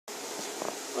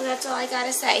that's all I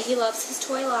gotta say. He loves his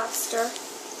toy lobster.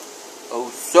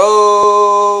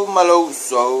 Oso,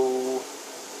 maloso.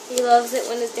 He loves it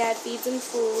when his dad feeds him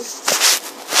food.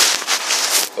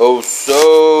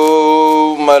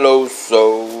 Oso,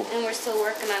 maloso. And we're still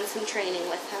working on some training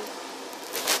with him.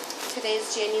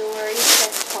 Today's January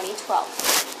 5th, 2012.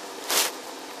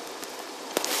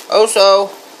 Oso.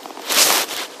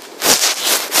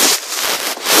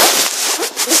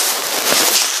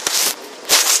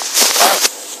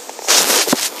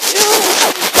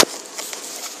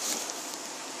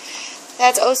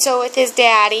 That's Oso with his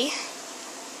daddy.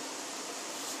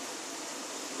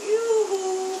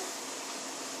 Yoo-hoo.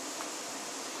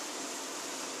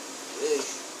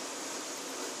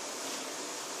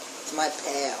 It's my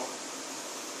pal.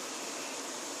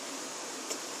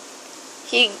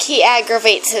 He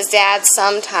aggravates his dad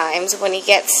sometimes when he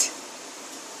gets,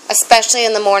 especially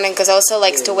in the morning, because Oso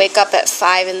likes to wake up at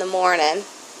 5 in the morning.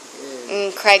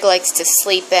 And Craig likes to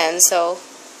sleep in, so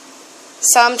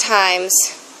sometimes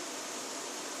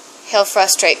he'll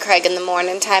frustrate Craig in the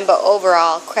morning time, but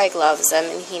overall, Craig loves him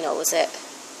and he knows it.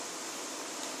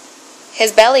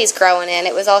 His belly's growing in.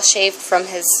 It was all shaved from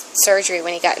his surgery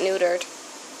when he got neutered.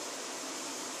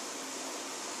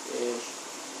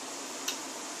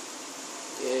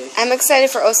 I'm excited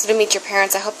for Oso to meet your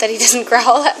parents. I hope that he doesn't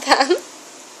growl at them.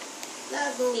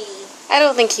 Love me. I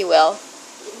don't think he will.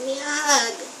 Give me a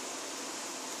hug.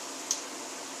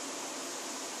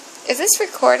 Is this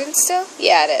recording still?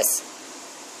 Yeah, it is.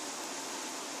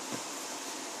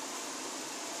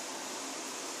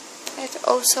 That's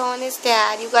Oso and his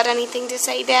dad. You got anything to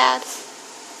say, Dad?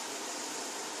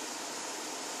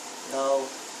 No.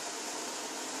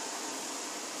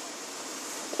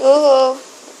 Ooh,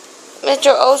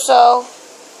 Mr. Oso.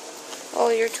 Oh,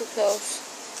 you're too close.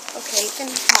 Okay, you can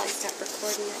probably stop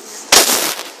recording it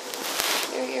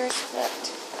now. Your ear's flipped.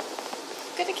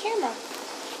 Look at the camera.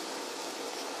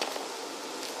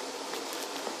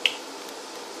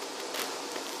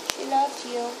 She loved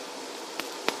you.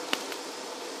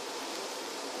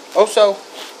 Oso,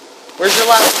 where's your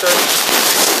lobster?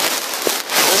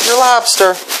 Where's your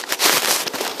lobster?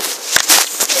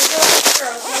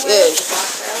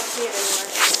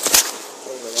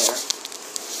 Over there.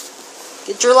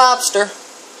 Get your lobster.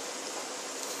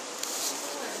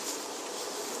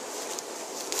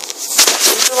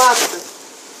 Get your lobster.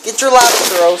 Get your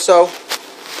lobster, Oso.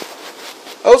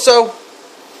 Oso,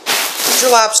 get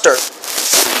your lobster.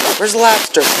 Where's the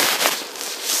lobster?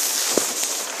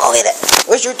 I'll eat it.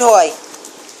 Where's your toy?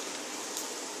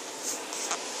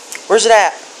 Where's it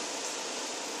at?